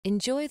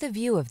Enjoy the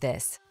view of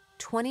this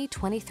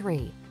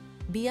 2023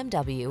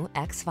 BMW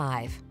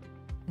X5.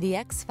 The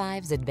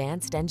X5's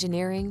advanced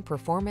engineering,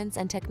 performance,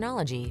 and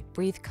technology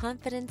breathe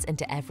confidence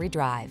into every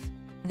drive.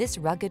 This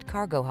rugged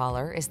cargo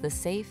hauler is the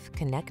safe,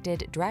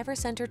 connected,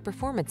 driver-centered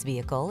performance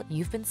vehicle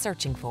you've been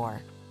searching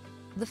for.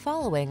 The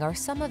following are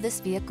some of this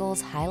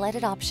vehicle's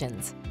highlighted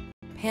options: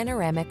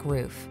 panoramic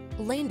roof,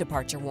 lane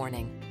departure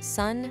warning,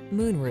 sun,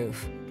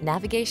 moonroof,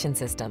 navigation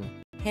system,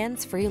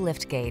 hands-free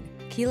liftgate,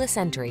 keyless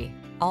entry,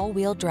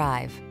 all-wheel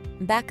drive,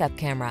 backup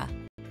camera,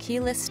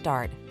 keyless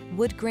start,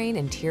 wood grain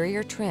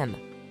interior trim.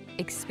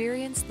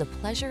 Experience the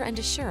pleasure and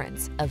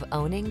assurance of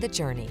owning the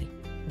journey.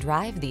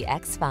 Drive the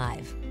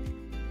X5.